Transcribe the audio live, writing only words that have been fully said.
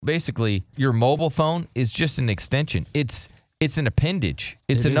basically your mobile phone is just an extension. It's an appendage.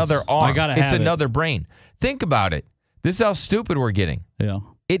 It's another arm. It's another brain. Think about it. This is how stupid we're getting. Yeah.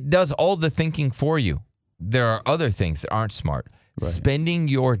 It does all the thinking for you. There are other things that aren't smart. Right. Spending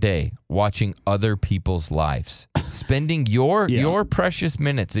your day watching other people's lives. Spending your precious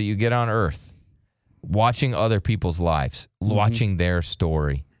minutes that you get on Earth watching other people's lives, watching their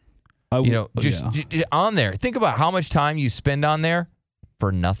story. Just on there. Think about how much time you spend on there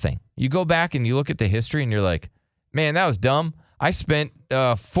for nothing. You go back and you look at the history and you're like, man, that was dumb. I spent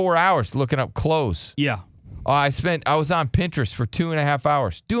 4 hours looking up clothes. Yeah. I was on Pinterest for 2.5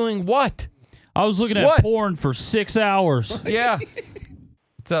 hours. Doing what? I was looking at porn for 6 hours. Yeah.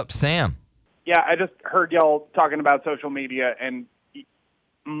 What's up, Sam? Yeah, I just heard y'all talking about social media, and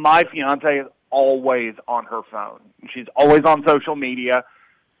my fiance is always on her phone. She's always on social media,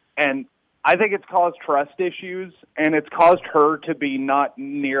 and I think it's caused trust issues, and it's caused her to be not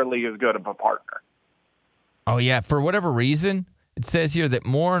nearly as good of a partner. Oh, yeah. For whatever reason, it says here that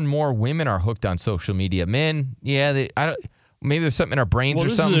more and more women are hooked on social media. Men, maybe there's something in our brains or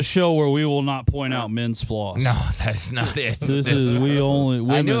something. This is a show where we will not point out men's flaws. No, that's not it. This is only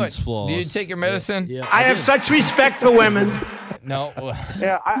women's flaws. Do you take your medicine? Yeah, I have such respect for women. No.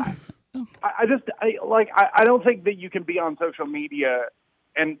 Yeah, I don't think that you can be on social media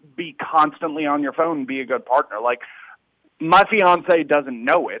and be constantly on your phone and be a good partner. Like, my fiance doesn't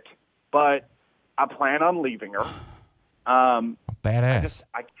know it, but I plan on leaving her. Badass.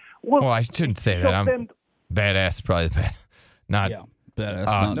 I shouldn't say that. I'm badass, probably bad.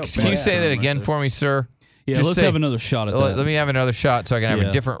 Badass. Can you say that again for me, sir? Yeah, let's have another shot at that. Let me have another shot so I can have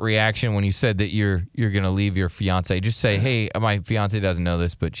a different reaction when you said that you're going to leave your fiance. Just say, hey, my fiance doesn't know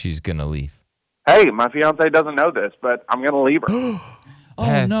this, but she's going to leave. Hey, my fiance doesn't know this, but I'm going to leave her.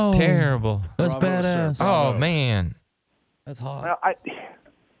 That's terrible. That's badass. Oh, man. That's hot. Well,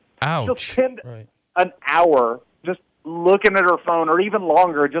 Ouch. She'll spend an hour just looking at her phone, or even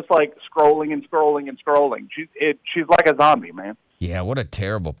longer, just like scrolling and scrolling and scrolling. She's like a zombie, man. Yeah, what a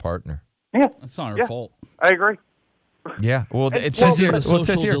terrible partner. Yeah. That's not her fault. I agree. Yeah. Well, it says here. It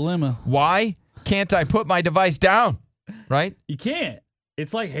says here. Dilemma. Why can't I put my device down? Right? You can't.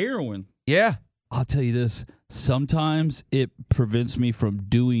 It's like heroin. Yeah. I'll tell you this. Sometimes it prevents me from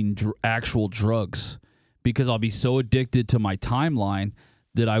doing actual drugs because I'll be so addicted to my timeline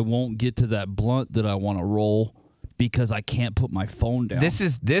that I won't get to that blunt that I want to roll because I can't put my phone down. This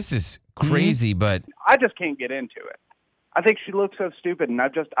is crazy, but I just can't get into it. I think she looks so stupid, and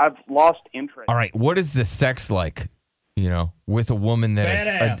I've lost interest. All right, what is the sex like, with a woman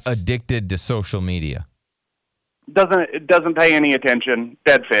that is addicted to social media? Doesn't pay any attention.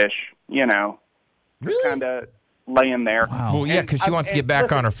 Dead fish, Really? Kind of laying there. Wow. Well, yeah, because she wants to get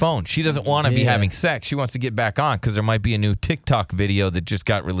back on her phone. She doesn't want to be having sex. She wants to get back on because there might be a new TikTok video that just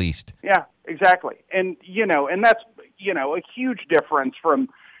got released. Yeah, exactly. And, and that's, a huge difference from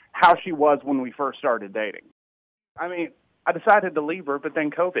how she was when we first started dating. I mean, I decided to leave her, but then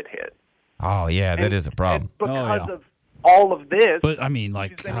COVID hit. Oh, yeah, that is a problem. Because of all of this. But, I mean,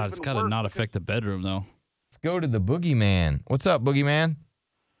 God, it's got to not affect the bedroom, though. Let's go to the Boogeyman. What's up, Boogeyman?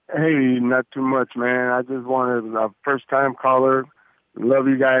 Hey, not too much, man. I just wanted a first-time caller. Love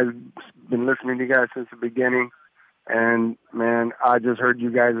you guys. Been listening to you guys since the beginning. And, man, I just heard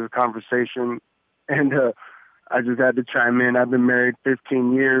you guys' conversation, and I just had to chime in. I've been married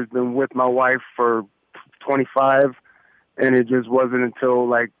 15 years, been with my wife for 25, and it just wasn't until,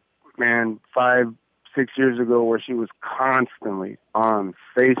 5-6 years ago where she was constantly on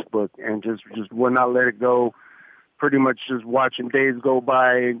Facebook and just would not let it go. Pretty much just watching days go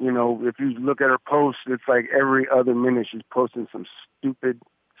by. If you look at her posts, it's like every other minute she's posting some stupid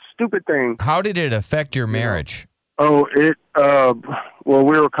thing. How did it affect your marriage? Well, we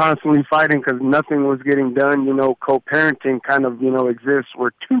were constantly fighting because nothing was getting done. Co-parenting kind of, exists where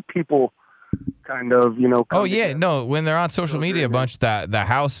two people kind of, Oh, yeah. Together. No, when they're on social media a bunch, the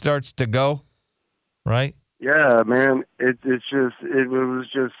house starts to go, right? Yeah, man. It was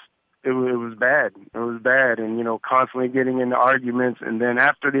bad. It was bad. And, constantly getting into arguments. And then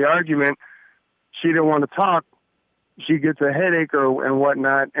after the argument, she didn't want to talk. She gets a headache and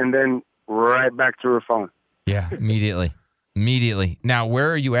whatnot, and then right back to her phone. Yeah, immediately. Now,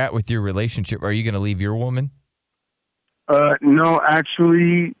 where are you at with your relationship? Are you going to leave your woman? No,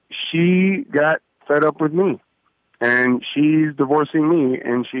 actually, she got fed up with me. And she's divorcing me,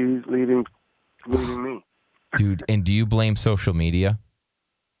 and she's leaving me. Dude, and do you blame social media?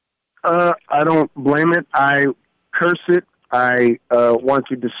 I don't blame it. I curse it. I want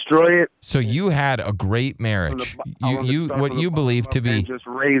to destroy it. So you had a great marriage. What you believe to be and just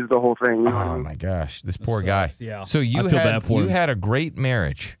raise the whole thing. You know what I Oh mean? my gosh, this poor guy. Yeah. So you I feel bad for him. had a great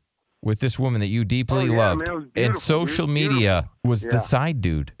marriage with this woman that you deeply Oh, yeah, loved, man, it was and beautiful, social dude. media was the Yeah. side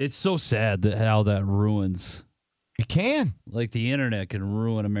dude. It's so sad that how that ruins. It can. Like the internet can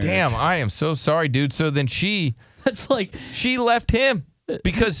ruin a marriage. Damn, I am so sorry, dude. So then she left him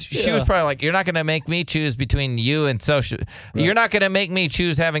because she was probably like, "You're not going to make me choose between you and social. You're not going to make me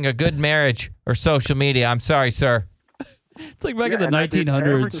choose having a good marriage or social media. I'm sorry, sir." It's like back in the and I did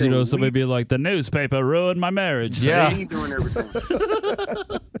 1900s, everything. somebody be like, the newspaper ruined my marriage. Yeah. Me doing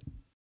everything.